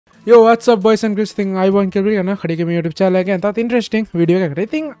Yo, what's up boys and girls? Thing I want to be Kadiya YouTube channel එක තවත් interesting video එකකට.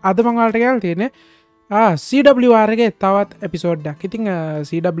 ඉතින් අද මම ඔයාලට කියලා තියෙන්නේ CWR එකේ තවත් episode එකක්. ඉතින්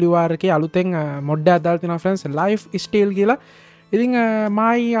CWR එකේ අලුතෙන් mod එකක් දාලා තියෙනවා friends LifeSteal කියලා. ඉතින්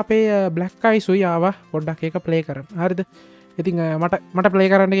මායි අපේ black eyes උයි ආවා පොඩ්ඩක් ඒක play කරන්න. හරිද? ඉතින් මට play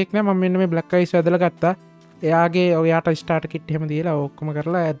කරන්න එකක් නෑ. මම මෙන්න මේ black eyes ඇදලා ගත්තා. එයාගේ ඔයාට start kit එහෙම දීලා ඔක්කොම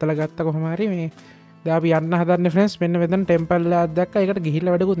කරලා ඇදලා ගත්තා කොහොම හරි මේ දැන් අපි යන්න හදන්නේ friends මෙන්න මෙතන temple එකක් දැක්කා ඒකට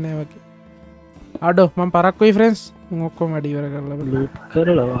ගිහිල්ලා වැඩකුත් නෑ වගේ අඩෝ මම පරක්කුයි friends මම ඔක්කොම වැඩ ඉවර කරලා ලූට්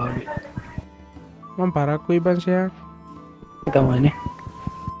කරලා වාගේ මම පරක්කුයි බංශයා තමයිනේ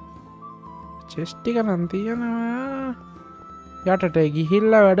chest එක නම් තියනවා යටට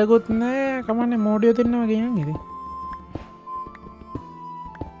ගිහිල්ලා වැඩකුත් නෑ කමන්නේ මොඩියෝ දෙන්නවා කියන් ඉතින්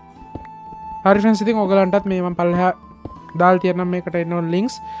හරි friends ඉතින් ඔයගලන්ටත් මේ මම පල්ලෙහා දාල් තියන්නම් මේකට එන්න ඕන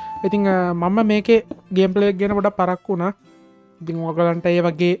links ඉතින් මම මේකේ ගේම් ප්ලේ එක ගැන පොඩක් පරක්කු වුණා. ඉතින් ඔයගලන්ට ඒ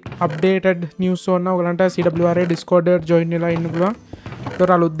වගේ අප්ඩේටඩ් නිවුස් ඕන නම් ඔයගලන්ට CWR Discord එකට join වෙලා ඉන්න පුළුවන්.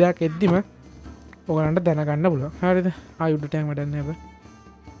 ඒතර අලුත් දෙයක් එද්දිම ඔයගලන්ට දැනගන්න පුළුවන්. හරිද? ආයි උඩට යන්න වැඩන්නේ අප.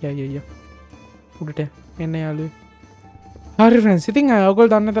 ය. උඩට එන්න යාළුවෝ. හරි friends. ඉතින්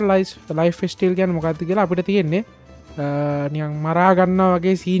ඔයගොල්ලෝ දන්නද LifeSteal කියන්නේ මොකක්ද කියලා අපිට තියෙන්නේ නිකන් මරා ගන්නවා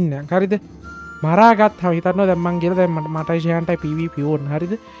වගේ සීන් එකක්. හරිද? මරාගත් හිතන්න දැන් මං ගිහලා දැන් මට ෂයන්ටයි PvP ඕන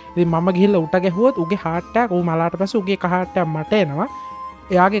හරිද ඉතින් මම ගිහලා උට ගැහුවොත් උගේ හાર્ට් එකක් ඌ මලාට පස්සේ උගේ එක හાર્ට් එකක් මට එනවා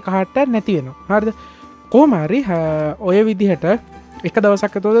එයාගේ එක හાર્ට් එකක් නැති වෙනවා හරිද කොහොම හරි ඔය විදිහට එක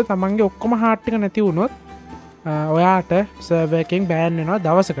දවසක් ඇතුළත තමන්ගේ ඔක්කොම හાર્ට් ටික නැති වුණොත් ඔයාට සර්වර් එකෙන් බෑන් වෙනවා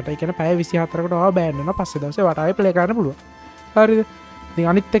දවසකට ඒ කියන්නේ පැය 24කට ඔයාව බෑන් වෙනවා පස්සේ දවසේ වට ආයෙ ප්ලේ කරන්න පුළුවන් හරිද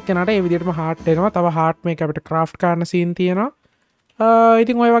ඉතින් අනිත් එක්කනට ඒ විදිහටම හાર્ට් එනවා තව හાર્ට් මේක අපිට ක්‍රාෆ්ට් කරන්න සීන් තියෙනවා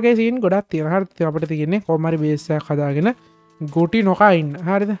ඉතින් ඔය වගේ සීන් ගොඩක් තියෙනවා හරිද අපිට තියෙන්නේ කොහොම හරි බේස් එකක් හදාගෙන ගුටි නොකා ඉන්න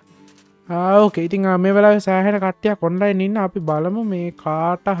හරිද ඕකේ ඉතින් මේ වෙලාවේ සෑහෙන කට්ටියක් ඔන්ලයින් ඉන්න අපි බලමු මේ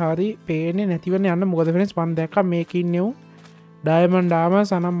කාට හරි පේන්නේ නැති වෙන්න යන්න මොකද ෆ්‍රෙන්ඩ්ස් මම දැක්කා මේකේ ඉන්නේ උන් ඩයමන්ඩ්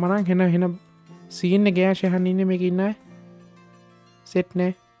ආමස් අනම්මනම් හෙන සීන් එකේ ඇෂහන් ඉන්නේ මේකේ ඉන්න අය සෙට්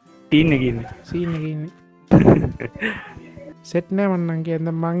නෑ සීන් එකේ ඉන්නේ සෙට් නෑ මන්නම්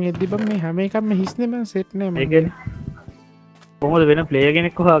කියන්නේ මං එද්දි බම් මේ හැම එකක්ම හිස්නේ මං සෙට් නෑ මං කොහොමද වෙන ප්ලේයර්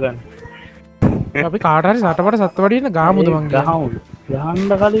කෙනෙක් හොයාගන්න අපි කාට හරි සටපට සත්වඩින්න ගාමුද මං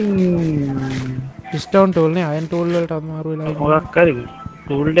ගහන්න කලින් ස්ටෝන් ටූල් නේ අයන් ටූල් වලට අමාරු වෙලා මොකක් හරි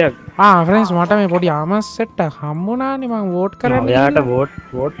ටූල් එකක් ෆ්‍රෙන්ඩ්ස් මට මේ පොඩි ආමස් සෙට් එකක් හම්බුණානේ මං වෝට් කරන්න ඔයාට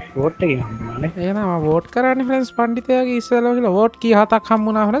වෝට් එකකින් හම්බුණානේ එහෙනම් මම වෝට් කරන්නේ ෆ්‍රෙන්ඩ්ස් පඬිතයාගේ ඉස්සෙල්ලා කියලා වෝට් කී 7ක්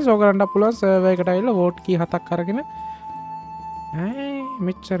හම්බුණා ෆ්‍රෙන්ඩ්ස් ඔයගලන්ට පුළුවන් සර්වර් එකට ඇවිල්ලා වෝට් කී 7ක් අරගෙන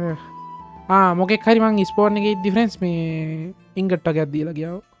මෙච්චර මොකෙක් හරි මං ස්පෝන් එකේ ඉද්දි ෆ්‍රෙන්ඩ්ස් මේ ඉංගට් වගේක් දීලා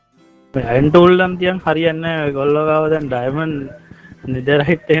ගියා. අයන් ටූල් නම් තියන් හරියන්නේ නැහැ. ඔයගොල්ලෝ ගාව දැන් ඩයමන්ඩ්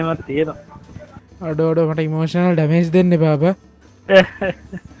නෙදරයිට් එහෙමත් තියෙනවා. අඩෝ මට ඉමෝෂනල් ඩැමේජ් දෙන්න එපා බා.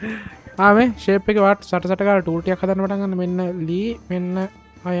 මේ ෂේප් එකේ වාට සට ගාලා ටූල් ටිකක් හදන්න පටන් ගන්න මෙන්න ලී මෙන්න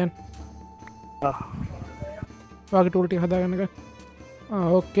අයන්. වාගේ ටූල් ටික හදාගන්න එක.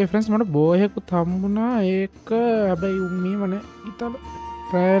 ඕකේ ෆ්‍රෙන්ඩ්ස් මට බෝ එකකුත් හම්බුණා. ඒක හැබැයි උම්මීම නේ. ඊතල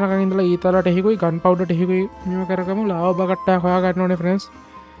ප්‍රයනකන් ඉඳලා ඊතලට එහෙකුයි ගන් පවුඩර් එහෙකුයි මේව කරගමු ලාව බකට්ටයක් හොයා ගන්න ඕනේ ෆ්‍රෙන්ඩ්ස්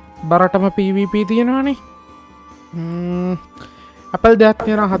බරටම PvP තියෙනවානේ අපල් දෙයක්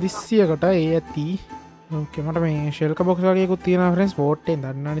තියෙනවා හදිස්සියකට ඒ ඇති ඕකේ මට මේ ෂෙල්ක බොක්ස් වගේ එකක් තියෙනවා ෆ්‍රෙන්ඩ්ස් වෝට් එකෙන්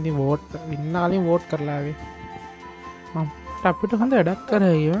දන්නවනේ ඉතින් වෝට් ඉන්න කලින් වෝට් කරලා ආවේ මම අපිට හොඳ වැඩක්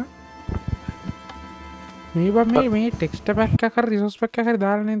කරා මේ ටෙක්ස්ට් පැක් එකක් හරි රිසෝස් පැක් එකක් හරි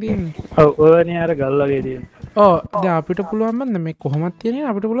දාලා නේ තියෙන්නේ ඔව් ඔයනේ අර ගල් වගේ තියෙනවා දැන් අපිට පුළුවන් මන්ද මේ කොහොමද තියෙන්නේ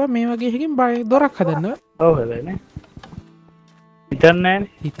අපිට පුළුවන් මේ වගේ එකකින් දොරක් හදන්න ඔව් හැබැයිනේ හිතන්නේ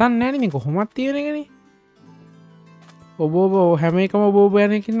නෑනේ මේ කොහොමද තියෙන එකනේ ඔබ හැම එකම ඔබ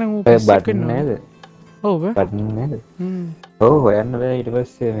යන එකකින් නම් ඌ පස්සෙක් නේද ඔව් බටන් නේද ඔව් හොයන්න බෑ ඊට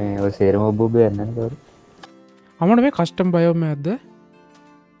පස්සේ මේ ඔය සේරම ඔබ යන්නේ නේද අමර මේ කස්ටම් බයෝම එකක්ද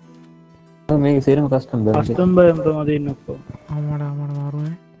මේක සේරම කස්ටම් බයෝම තමයි දෙන්නේ ඔක්කොම අමර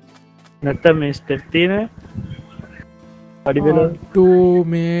මාරුනේ නැත්තම් මේ ස්ටෙප් තියෙන අඩිබෙල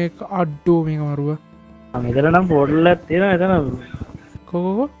මේක අඩ්ඩෝ මේක මරුව මෙතන නම් පෝටල් එකක් තියෙනවා එතන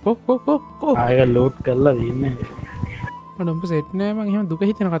කෝ ආයෙ ලෝඩ් කරලා දින්නේ උඹ සෙට් නෑ මං එහෙම දුක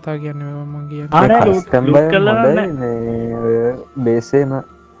හිතෙන කතා කියන්නේ මං කියන්නේ ආ ලෝඩ් කරලා මේ බේසේම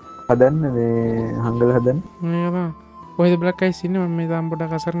හදන්න මේ හංගල හදන්න මේවා කොහෙද බ්ලැක් අයිස් ඉන්නේ මම මේ තාම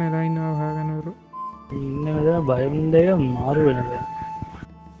පොඩක් අසරණ වෙලා ඉන්නවා හොයාගන්නවරු ඉන්නේ මෙතන බයම් දෙක මාරු වෙනවා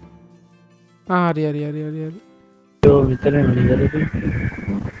හරි යෝ විතර නිදරදී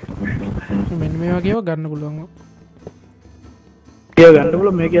මෙන්න මේ වගේව ගන්න පුළුවන් ඒක ගන්න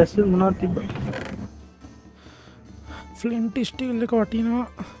පුළුවන් මේක ඇස්සේ මොනවද තිබ්බා ෆ්ලින්ට් ස්ටීල් එක වටිනවා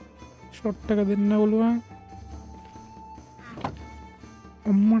ෂොට් එක දෙන්න පුළුවන්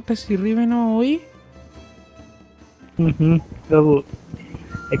අම්මට සිරි වෙනවා ඔයි ගබු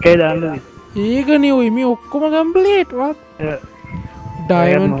එකයි දාන්න ඒකනේ ඔයි මේ ඔක්කොම කම්ප්ලීට් වත්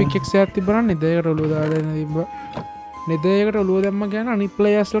ඩයමන්ඩ් පිකෙක්ස් එකක් තිබ්බනම් නෙදයකට ඔලුව දාලා දෙන්න තිබ්බා නෙදයකට ඔලුව දැම්ම කියන අනිත්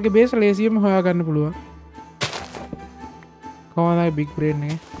ප්ලේයර්ස් ලගේ බේස් ලේසියෙන්ම හොයාගන්න පුළුවන් කොහොමද බිග් බ්‍රේන්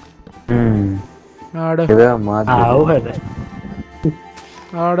එක ආඩ ආව හද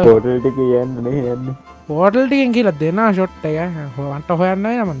ආඩ පෝටල් ටික යන්නේ යන්නේ පෝටල් ටිකෙන් කියලා දෙනා ෂොට් එක හොන්ට හොයන්න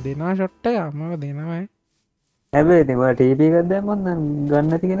යම දෙනා ෂොට් එක අම්මක දෙනවා හැබැයි ඉතින් ඔයා ටීපී එකක් දැම්මොත් නම්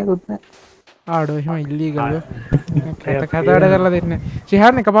ගන්න නැති කෙනෙකුත් නැහැ ආඩෝ එහෙම ඉල්ලීගල් කතාට කරලා දෙන්න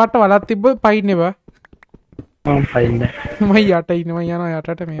ශිහාන් එකපාරට වලත් තිබ්බ පයින් එපා මම පයින් මම යට ඉන්නවා යනවා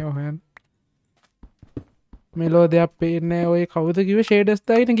යටට මේ හොයන්න මෙලෝ දෙයක් පේන්නේ ඔය කවුද කිව්වේ ෂේඩර්ස්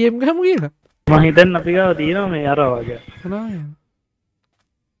දාගෙන ගේම් ගහමු කියලා මම හිතන්නේ අපි ගාව තියෙනවා මේ අර වගේ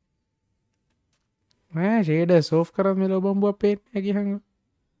නෑ ෂේඩර්ස් ඕෆ් කරන් මෙලෝ බම්බුවක් පේන්නේ ගියහම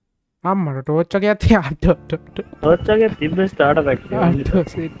අම්මට ටෝච් එකක් තියා ටෝච් එකේ තිබ්බ ස්ටාර්ටර්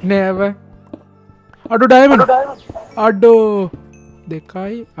එකක් සෙට් නෑව අඩු ඩයමන්ඩ් අඩෝ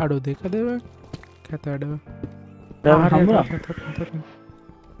දෙකයි අඩෝ දෙක දෙව කතඩව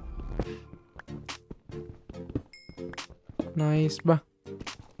නයිස් බා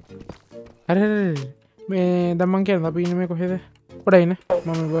අර මේ දමන් කියන අපි ඉන්නේ මේ කොහෙද පොඩයින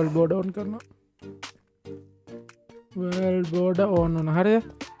මම වර්ල්ඩ් බෝඩ් ඔන් කරනවා වර්ල්ඩ් බෝඩ් ඔන් වුණා හරිද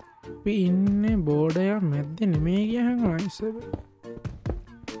අපි ඉන්නේ බෝඩ් එක මැද්දේ නෙමෙයි ගියහම නයිස්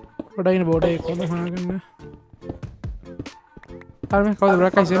පොඩයින බෝඩ් එක කොහොමද හොයාගන්න අර මේ කවුද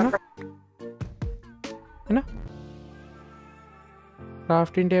බ්ලැක් අයිස් එන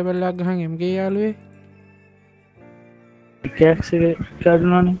ක්‍රාෆ්ටින් ටේබල් එකක් ගහන් MG යාළුවේ පිකැක්ස් එක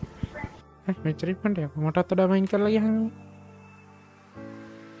කඩනවනේ මෙච්චර ඉක්මනට මටත් වඩා මයින් කරලා ගියහම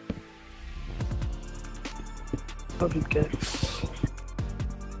පිකැක්ස්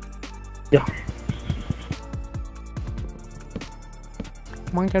යා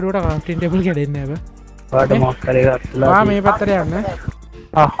මං කැඩුවට ක්‍රාෆ්ටින් ටේබල් කැඩෙන්නේ නැහැ බා පාට මොකක් කරේ ගත්තා ආ මේ පැත්තට යන්න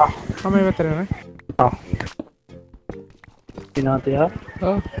මම මේ පැත්තට යන්න දිනාතයා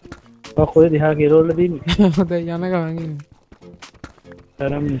කොහේ දිහා ගෙරවල දින්නේ හොඳයි යන ගමන් ඉන්නේ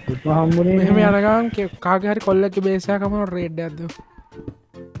තරම් සුත්ම හම්බුනේ මෙහෙම යන ගමන් කාගේ හරි කොල්ලෙක්ගේ බේස් එකක් කමන රේඩ් එකක් දෙමු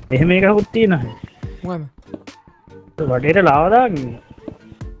එහෙම එකකුත් තියෙනවා මොකද වඩේට ලාව දාන්නේ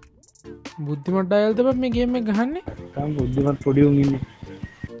බුද්ධිමත් ඩයල්ද බං මේ ගේම් එක ගහන්නේ තම බුද්ධිමත් පොඩි උන් ඉන්නේ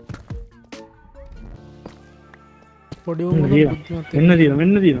පොඩි උන් බුද්ධිමත්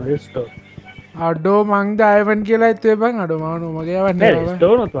මෙන්න දිනවා රෙස්ටෝ අඩෝ මං ඩයමන්ඩ් කියලා හිතුවේ බං අඩෝ මම මගේ යවන්නේ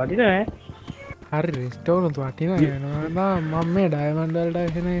රෙස්ටෝනොත් වටිනා ඈ හරි රෙස්ටෝරන්ට් වටිනා යනවා මම මේ ඩයමන්ඩ්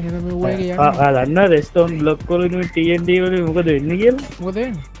වලට එන මෙව්ව එක යන්නේ ආ දන්නා රෙස්ටෝන් බ්ලොක් වලින් TNT වලින් මොකද වෙන්නේ කියලා මොකද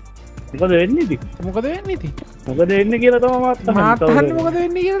වෙන්නේ මොකද වෙන්නේ ඉතින් මොකද වෙන්නේ ඉතින් මොකද වෙන්නේ කියලා තමයි මාත් අහන්නේ මොකද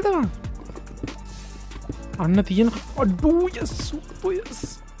වෙන්නේ කියලා තමයි අන්න තියෙන අඩෝ යස් යස්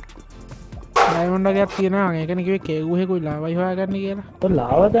ඩයමන්ඩ් එකක් තියෙනවා ඒකනේ කිව්වේ කේගුහේ කොයි ලාවයි හොයාගන්න කියලා ඔය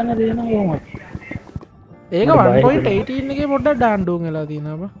ලාව දන්න දෙනවා කොහොමද ඒක 1.18 එකේ පොඩ්ඩක් ඩාන්ඩුන් වෙලා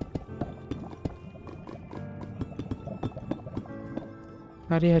තියෙනවා බා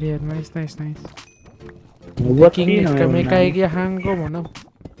හරි නයිස් නුවත් කින් එක මේකයි ගියහන්කෝ මොන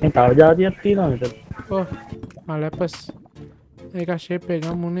මේ තව જાතියක් තියෙනවා මෙතන ඔව් මලපස් ඒක ෂේප් එක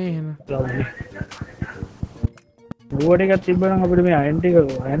ගමුනේ එහෙනම් නුවට එකක් තිබ්බනම් අපිට මේ අයන් ටික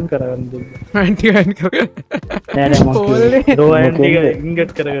අයන් කරගන්න තිබ්බා අයන් කරගන්න නෑ නෑ මම රෝ අයන් ටික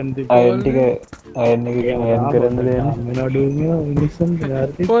ඉංගට් කරගන්න තිබ්බා අයන් ටික අයන් එක අයන් කරන්න දෙන්න මොනවද මිනිස්සුන්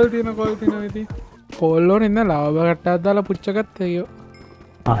දාර්ති කෝල් තියෙනවා ඉතින් කෝල් වල ඉන්න ලාව කට්ටක් දාලා පුච්චගත්ත අයියෝ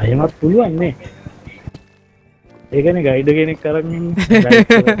එහෙමත් පුළුවන් නේ ඒකනේ ගයිඩ් කෙනෙක් කරන් ඉන්නේ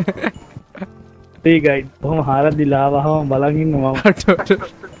ඒ ගයිඩ් කොහොම හාරද්දි ලාවහම බලන් ඉන්නවා මම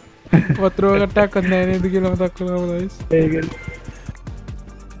වතුර කට්ටක් නැහැ නේද කියලා මතක් වුණා නයිස් ඒකනේ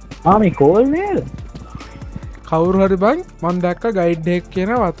මේ කෝල් නේද කවුරු හරි බං මම දැක්ක ගයිඩ් එකක්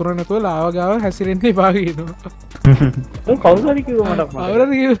කියන වතුර නැතුව ලාව ගාව හැසිරෙන්න එපා කියනවා ඔය කවුරු හරි කිව්වා මට කවුරු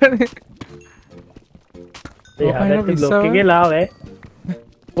හරි කිව්වනේ ඒ හදන්න බ්ලොක් එකේ ලාව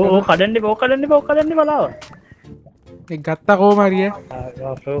ඕ කඩන්න බලාව ඒ ගත්තා කොහොම හරි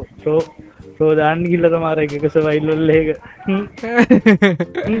ප්‍රෝ දාන්න ගිහලා තමයි එක සර්වයිවල් වල එක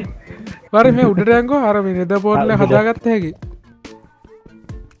වර මේ උඩට යන්කෝ අර මේ නෙද පෝට්ල හදාගත්ත හැකි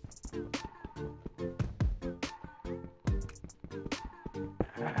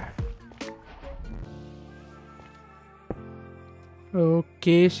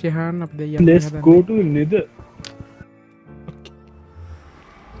ඕකේ ශයහන් අප දෙය ගෝටු නෙද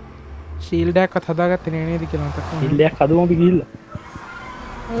ශීල්ඩයක් හදාගත්ත නේද කියලා මතක් ඉල්ලයක් හදුවම ගිහිල්ලා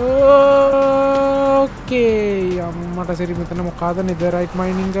ඕකේ අම්මට මට සිරි මෙතන මොකාද netherite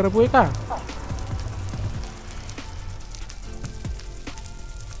mining කරපු එක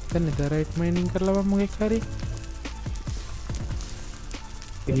දැන් netherite mining කරලා මම මොකෙක් හරි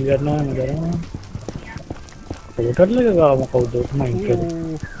පිළිගන්නවා නේද පොටල් එක ගාව කවුද මයින් කරේ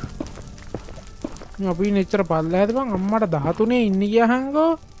අපි නෙච්චර පල්ලෑද බං අම්මට 13 ඉන්න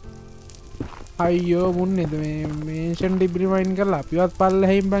ගියහංගෝ අයියෝ මුන්නේද මේ මේෂන් ඩිබ්‍රි මයින් කරලා අපිවත්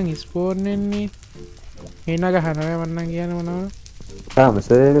පල්ලෙහින් බං ස්පෝන් වෙන්නේ එන ගහනවා මන්නම් කියන මොනවද තාම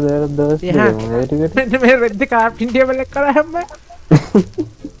සරේක දාලා දවස් දෙකක් මේ රෙද්ද කාප්ටින් ටේබල් එක කරා හැම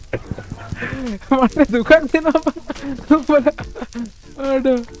මට දුකක් දෙනවා උඹලා අඩ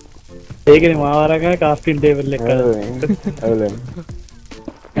ඒකනේ මාවරකා කාස්ටින් ටේබල් එක කරා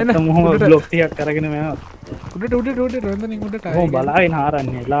එන්න මොහොම බ්ලොක් ටිකක් අරගෙන මම උඩට රොන්දනින් උඩට මොහොම බලාගෙන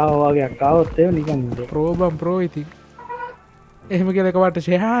හාරන්නේ ලාව වගේක් ආවොත් ඒක නිකන් ප්‍රෝ බම් ප්‍රෝ ඉතින් එහෙම කියලා එකවට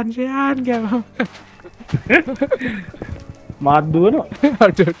ෂයාන් ගාව මාත් දුවනවා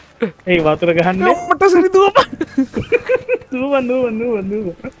ඒ වතුර ගහන්නේ මට සරි දුව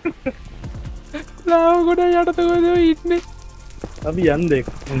ලාව ගොඩ යටත කොහෙද ඉන්නේ අපි යන්නේ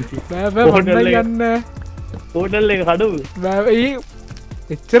බෑ බෑ යන්න හෝටල් එක කඩවු බෑ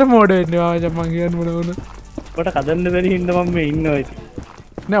එච්චර මෝඩ වෙන්නවා මං කියන්න මොන වුණ කොට කදන්න බැරි හින්දා මම මේ ඉන්නවා ඉතින්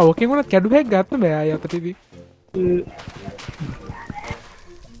නෑ ඕකෙන් උන කැඩුවක් ගත්ත බෑ යතටදී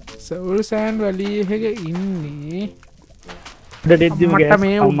සවුල් සෑන්ඩ් වැලි එකක ඉන්නේ දෙද්දිම මට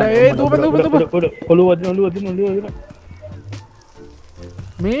මේ උඩ ඒ දුව ඔළුව වදින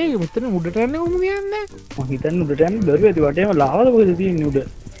මේ මෙතන උඩට යන්නේ කොහොමද යන්නේ මම හිතන්නේ උඩට යන්න බැරුව ඇති වටේම ලාවද කොහෙද තියෙන්නේ උඩ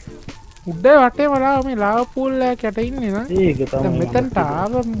උඩ වටේම ලාව මේ ලාව පූල් එකක් යට ඉන්නේ නා ඒක තමයි මෙතනට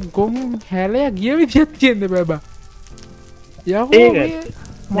ආව ගොම් හැලය ගිය විදියක් තියෙන්න බෑ යහෝ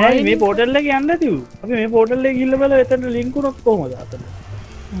නෑ මේ පෝටල් එක යන්න තියු අපි මේ පෝටල් එක ගිහිල්ලා බලලා එතන ලින්ක් උනොත් කොහමද අතන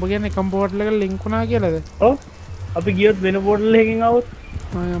උඹ කියන්නේ කම්පෝටල් එකට ලින්ක් උනා කියලාද ඔව් අපි ගියොත් වෙන පෝටල් එකකින් આવොත්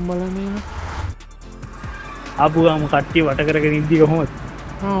මම බලන්නේ ආපු ගාම කට්ටිය වට කරගෙන ඉද්දි කොහමද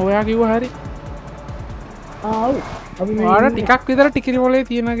ඔයා කිව්වා හරි ආව් අපි මේ ආර ටිකක් විතර ටිකිරි මොලේ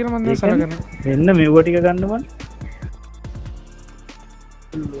තියෙනවා කියලා මම දැන් සලකන මෙන්න මෙව ටික ගන්න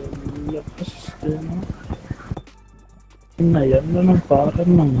මන් යන්න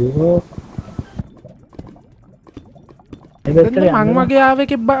පාරන්න ගෝ මං වගේ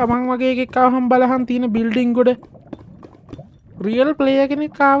ආවෙක මං වගේ එකෙක් ආවහම බලහන් තියෙන බිල්ඩින් ගොඩ රියල් ප්ලේයර්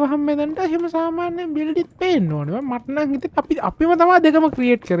කෙනෙක් ආවහම මෙතනට එහෙම සාමාන්‍යයෙන් බිල්ඩිත් පේන්න ඕනේ මට නම් හිතේ අපිම තමයි දෙකම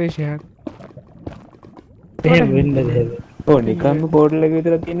ක්‍රියේට් කරේ ෂෙයාර් එහෙම වෙන්නද ඕ නිකම්ම පෝටල් එක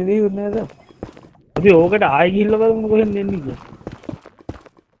විතර තියෙන දේ නේද අපි ඕකට ආයෙ ගිහිල්ලා බලමු කොහෙන්ද එන්නේ කියලා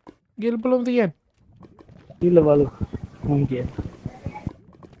ගිල් බලමු තියන් ගිහිල්ලා බලමු මං කියන්නේ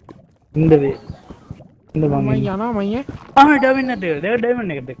ඉන්න වේ ඉන්න මම මං යනවා මයියේ ඩයිමන්ඩ් එක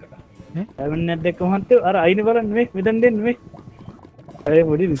ඩයිමන්ඩ් එක දෙක ඩයිමන්ඩ් එක මහත්තයෝ අර අයිනේ බලන්න මේ මෙතන දෙන්න මේ අය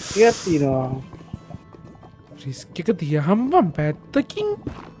පොඩි රිස්ක් එකක් තියෙනවා රිස්ක් එක තියහම් බම් පැත්තකින්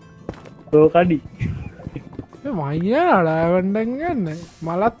රෝ කඩි මයියා ඩයිමන්ඩ් ගන්න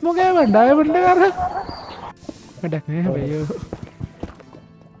මලත් මොකෑ ඩයිමන්ඩ් එක අර වැඩක් නෑ හැබැයි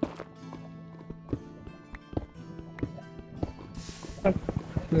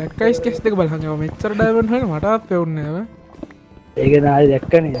බ්ලැක් අයිස් කෙස් දෙක බලන්න මෙච්චර ඩයිමන්ඩ් හොයන මටවත් පෙවුන්නේ නෑ ඒක නායි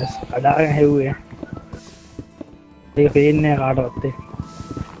දැක්කනේ අඩාගෙන හෙව්වේ ඒක පේන්නේ කාටවත් ඒ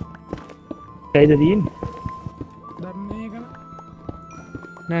කයිද තියෙන්නේ දන්නේ ඒක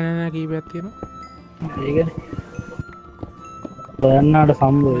නෑ කීපයක් තියෙනවා ඒකනේ බලන්නාට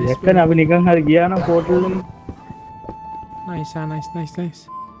සම්බෝධ දැක්කනේ අපි නිකන් හරි ගියා නම් පෝටල් වලින් නයිස්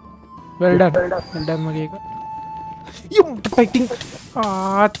well done මගේ එක යම් ෆයිටිං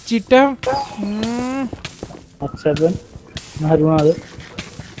ආච්චිට අක්සබන් නහරුණාද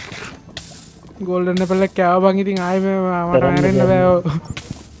ගෝල්ඩන් ඇපල් එක කෑව බං ඉතින් ආයෙ මට මැරෙන්න බෑ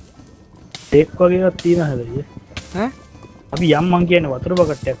ඒක වගේක් තියෙන හැබැයි ඈ අපි යම් මං කියන්නේ වතුර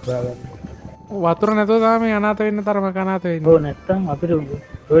බකට්ටයක් හොයාගන්න වතුර නැතුව තමයි අනාත වෙන්න තරමක අනාත වෙන්නේ ඕ නැත්තම් අපිට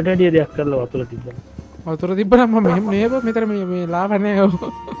ඔය ඩැඩිය දෙයක් කරලා වතුර තිබ්බා වතුර තිබ්බනම් මම මෙහෙම මෙතන මේ ලාභ නැහැ ඔව්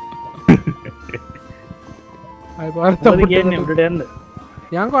අය පාරට කියන්නේ උඩට යන්න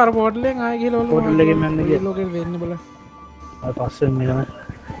යන්කෝ අර පෝටලෙන් ආයෙ ගිහලා පෝටල් එකෙන් යන්න කියලා ලෝකෙ වෙන්නේ බල අය පස්සෙන් මෙහෙම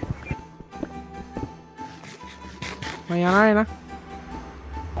මම යනවා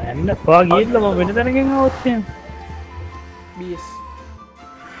එන යන්න පා ගිහිල්ලා මම වෙන තැනකින් ආවොත් එහෙම BS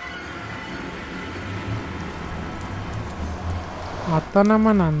අතනම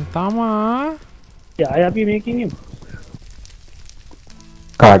නම් තමා ආය අපි මේකින් ඉමු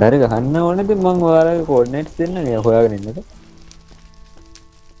කාට හරි ගහන්න ඕනේද මං ඔයාලගේ කෝඩිනේට්ස් දෙන්න නේ හොයාගෙන ඉන්නද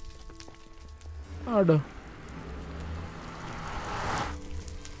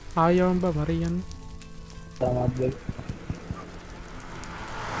ආයම් බා මරියන් සමත්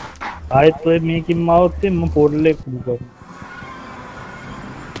ආයෙත් ඔය මේකින් මවුත් මම පෝඩල් එක කුඩු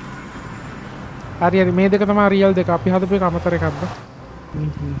හරි හරි මේ දෙක තමයි රියල් දෙක අපි හදපු එක අමතර එකක්ද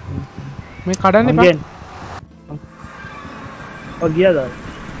මේ කඩන්න එපා ඔය ගියාද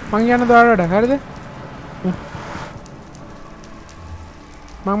මං යන දාරට හරිද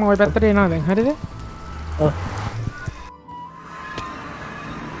මම ඔය පැත්තට එනවා දැන් හරිද ඔව්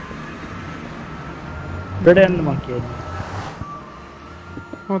බඩ යන්න මං කියන්නේ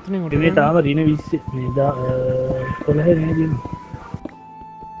මොතනින් උඩ මේ තාම දින 20 මේ 12 නේ දින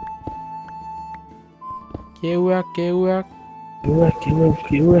කෙව්වක්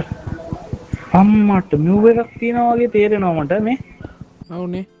අම්මට මිව් එකක් තියෙනවා වගේ තේරෙනවා මට මේ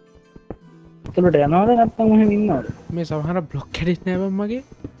අවුනේ එතකොට යනවද නැත්නම් මෙහෙම ඉන්නවද මේ සමහර බ්ලොක් කැඩෙන්නේ නැහැ මගේ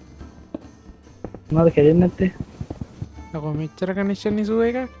මොනවද කැඩෙන්නේ නැත්තේ අකෝ මෙච්චර කනෙක්ෂන් ඉෂුව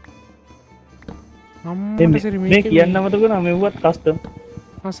එකක් අම්මට සරි මේ කියන්න අමතකුණා මෙව්වත් කස්ටම්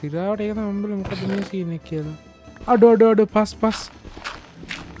සිරාවට ඒක තමයි උඹලා මොකද මේ සීන් එක කියලා අඩෝ පස් පස්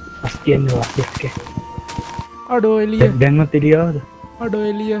කියන්නේ වාක්‍යයක් අඩෝ එළිය දැන්වත් එළියවද අඩෝ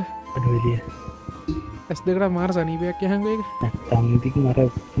එළිය S දෙකට මාර සනීපයක් යහංගෝ ඒක නැත්තම් ඉතින් අර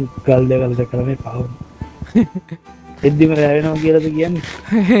ගල් දෙකල කරන්නේ පහව එද්දිම රැවෙනවා කියලාද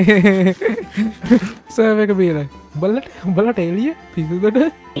කියන්නේ සර්වර් එක බීලා උඹලට එළිය පිසුදට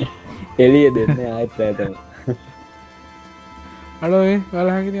එළිය දෙන්නේ ආයෙත් රැ තමයි අඩෝ ඒ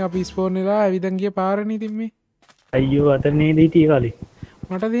බලහන් අපි ස්පෝන් වෙලා ඇවිදන් ගිය පාරනේ ඉතින් මේ අයියෝ අතනේ හිටියේ කාලේ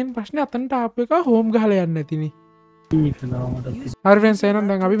මට තියෙන ප්‍රශ්නේ අතනට ආපු එක හෝම් ගහලා යන්නේ නැතිනේ හරි ෆ්‍රෙන්ඩ්ස් එහෙනම්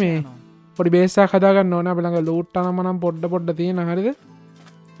දැන් අපි මේ පොඩි බේස් එකක් හදාගන්න ඕන අපි ළඟ ලූට් අනම නම් පොඩ තියෙන හරියද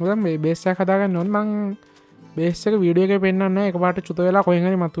මොකද මේ බේස් එකක් හදාගන්න ඕන මං බේස් එක වීඩියෝ එකේ පෙන්නන්නේ නැහැ එකපාරට චුත වෙලා කොහෙන්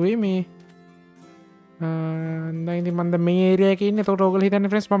හරි මතුවේ මේ දැන් ඉතින් මම දැන් මේ ඒරියා එකේ ඉන්නේ එතකොට ඔයගොල්ලෝ හිතන්නේ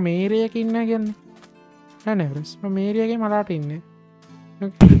ෆ්‍රෙන්ඩ්ස් මම මේ ඒරියා එකේ ඉන්නේ කියන්නේ නෑ ෆ්‍රෙන්ඩ්ස් මම මේ ඒරියා එකේ මලාට ඉන්නේ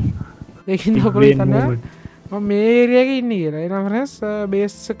ඒකින් ඔයගොල්ලෝ හිතන්නේ මම මේ ඒරියා එකේ ඉන්නේ කියලා එහෙනම් ෆ්‍රෙන්ඩ්ස්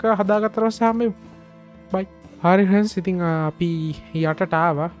බේස් එක හදාගත්තට පස්සේ හැම බයි හරි ෆ්‍රෙන්ඩ්ස් ඉතින් අපි යටට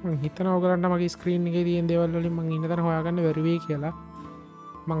ආවා මම හිතනවා ඔයගලන්ට මගේ ස්ක්‍රීන් එකේ තියෙන දේවල් වලින් මම ඉන්න තැන හොයාගන්න බැරි වෙයි කියලා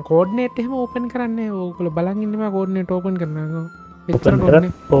මම කෝඩිනේට් එහෙම ඕපන් කරන්නේ ඔයගොල්ලෝ බලන් ඉන්නේ මම කෝඩිනේට් ඕපන් කරනවා එච්චර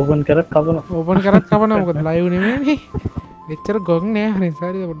ගොන්නේ ඕපන් කරත් කපනවා ඕපන් කරත් කපනවා මොකද ලයිව් නෙමෙයිනේ එච්චර ගොන් නෑ ෆ්‍රෙන්ඩ්ස්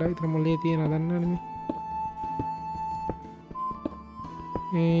හරිද පොඩ්ඩක් විතර මොලේ තියෙනවා දන්නවනේ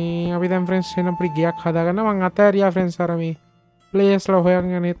මේ අපි දැන් ෆ්‍රෙන්ඩ්ස් වෙන අපේ ගියක් හදාගන්න මම අතෑරියා ෆ්‍රෙන්ඩ්ස් අර මේ ප්ලේස්ලා හොයන්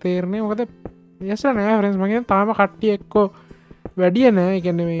යන්නේ තේරෙන්නේ මොකද යසර නෑ ෆ්‍රෙන්ඩ්ස් මම කියන්නේ තාම කට්ටිය එක්ක වැඩිය නෑ ඒ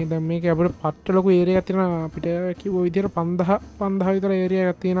කියන්නේ මේ දැන් මේක අපිට පට්ට ලොකු ඒරියා එකක් තියෙනවා අපිට කිව්ව විදිහට 5000 විතර ඒරියා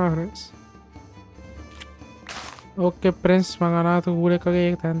එකක් තියෙනවා ෆ්‍රෙන්ඩ්ස් ඕකේ ෆ්‍රෙන්ඩ්ස් මම අනාථ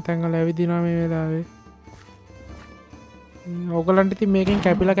කූලෙක්ගේ තැන් වල ඇවිදිනවා මේ වෙලාවේ ඕගලන්ට ඉතින් මේකෙන්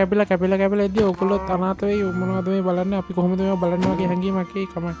කැපිලා එද්දි ඕගොල්ලෝ අනාථ වෙයි මොනවද මේ බලන්නේ අපි කොහොමද මේවා බලන්නේ වගේ හැංගීමක් ඒ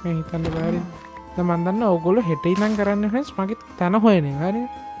කමක් නෑ හිතන්න බෑ දැන් මම දන්නවා ඕගොල්ලෝ හෙට ඉඳන් කරන්නේ ෆ්‍රෙන්ඩ්ස් මගේ තන හොයන්නේ හරි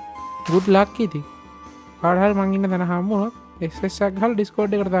good luck ඉතින් කාට හරි මං ඉන්න තැන හම්බුනොත් SS එකක් ගහලා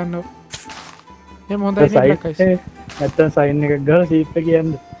Discord එකට දාන්න එහෙම හොඳයි නේද නැත්තම් සයින් එකක් ගහලා ෂේප් එක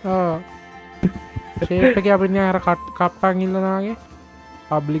යන්න ෂේප් එක අපිට අර කප්පන් ඉල්ලනවා වගේ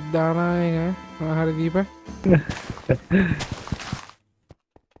පබ්ලික් දානවා එක හරි දීප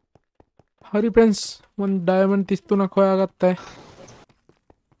හරි ෆ්‍රෙන්ඩ්ස් මම ඩයමන්ඩ් 33ක් හොයාගත්තා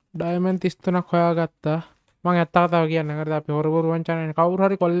ඩයමන්ඩ් 33ක් හොයාගත්තා මම ඇත්ත කතාව කියන්න හරිද අපි හොරබොරු වංචානේ කවුරු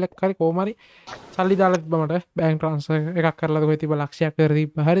හරි කොල්ලෙක් හරි කොහම හරි සල්ලි දාලා තිබ්බ මට බැංක් ට්‍රාන්ස්ෆර් එකක් කරලා කොහෙ තිබ්බ ලක්ෂයක් කර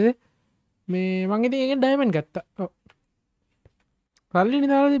තිබ්බ හරිද මේ මං ඉතින් ඒකෙන් ඩයමන්ඩ් ගත්තා ඔව් සල්ලි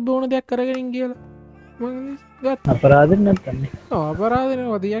දාලා තිබ්බ ඕන දෙයක් කරගෙන කියලා මං ගත්තා අපරාධ නැත්තම් නේ ඔව් අපරාධ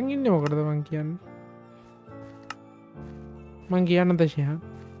නේ ඔදියන් ඉන්නේ මොකටද මං කියන්නේ මං කියන්න දශා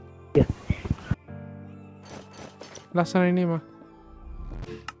ලස්සනයි නේ මං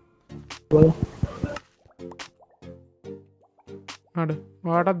අඩ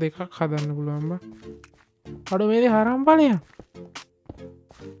වාටත් දෙකක් හදන්න පුළුවන් බා අඩ මේ දේ හරම් බලයන්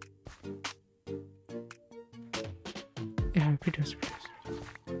එහා පිටස්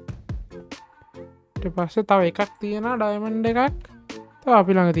ඊට පස්සේ තව එකක් තියෙනවා ඩයමන්ඩ් එකක් තව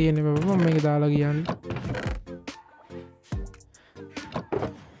අපි ළඟ තියෙන්නේ බබා මම මේක දාලා කියන්නේ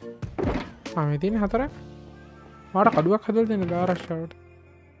මේ තියෙන හතරක් වාට කඩුවක් හදලා දෙන්න දාරක්ෂාවට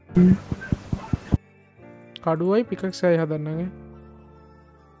කඩුවයි පිකක්සයි හදන්නගේ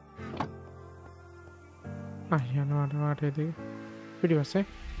යනවාට වාට ඇති පිටි පස්සේ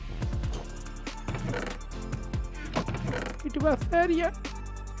පිටි පස්සරිය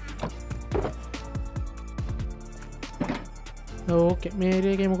ඕකේ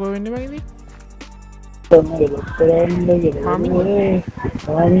මේරේගේ මොකෝ වෙන්න බැගද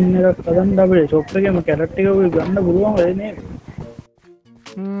ආමින්න එකක් කදන්න අපේ ෂොප් එකම කැරට් එක ඔය ගන්න පුළුවන් වෙන්නේ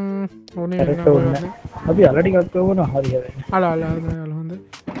ඕනේ කැරට් ඕනේ අපි අල ටිකක් වුණ හරි හරි අල හොඳ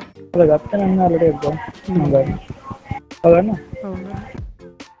ඔය ගත්ත නම් අලට එකක් ගන්න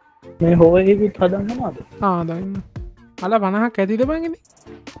මේ හොවේකුත් හදන්න මාද දන්න අල 50ක් ඇතිද බංගද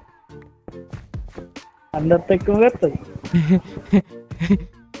අන්නත් එක්කම ගත්තද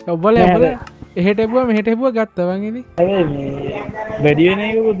ඔබල එබල එහෙට එබුව මෙහෙට එබුව ගත්ත වගේද හැබැයි මේ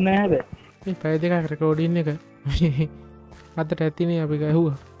වැඩිවෙනකුත් නෑ හැබැයි පැය දෙකක් රෙකෝඩින් එක අතට ඇතිනේ අපි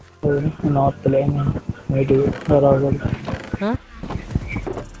ගැහුවා නොත්තලන්න මට හරාගල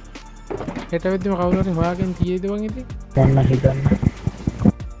හෙට වෙද්දිම කවුලට හොයාගෙන් තියේද වගේද ගන්න හිතන්න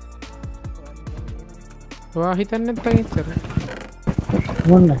වා හිතන්න තනිච්චර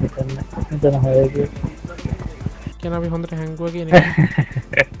මොන්න හිතන්න හිතන හයගේ කියන අපි හොඳට හැංගුව කියන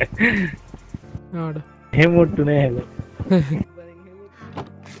නාඩ හෙමුට්ටු නෑ හැබ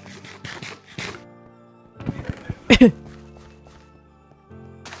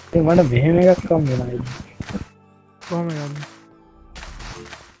මට මෙහෙම එකක් කම් වෙනයි කොහොම ගන්න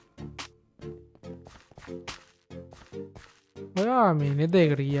ඔයා මේ නෙද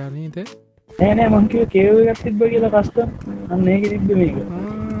එකට කියා නේද නෑනෑ මංකිව කේව එකක් තිබ්බ කියලා කස්ටම් අන්න ඒක තිබ්බ මේක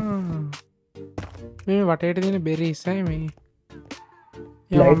මේ වටේට දෙන බෙරි ඉස්සයි මේ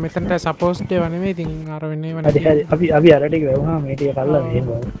මෙතන්ට සපෝස්ටේ වනේ ඉතින් අර වෙන්නේ වන අපි අරටික වැවහා මේටිය කල්ලා වේ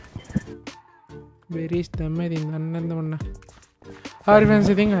බෙරිස් තම්ම ඉතින් දන්නන්න ඔන්න හරිෆැන්ස්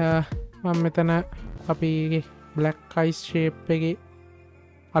ඉතින් මම මෙතන අපිගේ බ්ලක් කයිස් ශේප් එක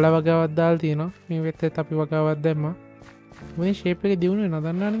අල වගවත්දාල් තියෙනවා මේ වෙත්තත් අපි වගවත් දැම්ම මේ ශේප් එක දියුණුව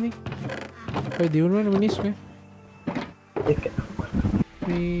නදන්නනද ඔය දියුණුවෙන මිනිස්නේ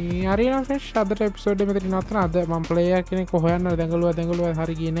අරින ෆ්‍රෙන්ච් අදට එපිසෝඩ් මෙතන නතර අද මම ප්ලේයර් කෙනෙක් හොයන්න දැඟලුවා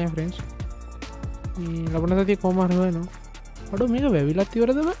හරි ගියේ නෑ ෆ්‍රෙන්ඩ්ස් මේ ලබන සතිය කොහම හරි හොයනවා අඩෝ මේක වැවිලත්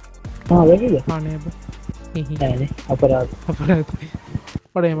ඉවරද බං වැවිලා අනේ බං නෑනේ අපරාධ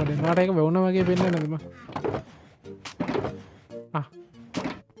පඩේ මට නාට එක වැවුනා වගේ වෙන්නේ නැද්ද බං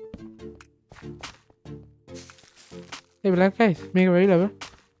ඒ බ්ලැක් අයිස් මේක වැවිලා බං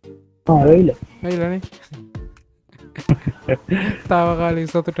වැවිලානේ තාවකාලික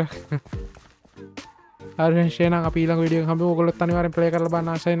සතුට ආර්ශයන අපිලා විඩිය හම ගොලත් අනිවාරෙන් ප්ලේ කරල බන්න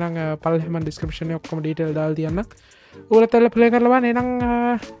ආසයන පල්හෙම ඩිස්ක්‍රපෂන ඔක්කොම ඩීටල් දාල් තියන්න ඔලතැල්ල ප්ලේ කරලවා එනම්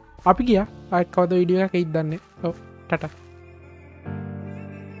අපි කිය අයිකවද විඩිය එක ඉදන්නේ ටට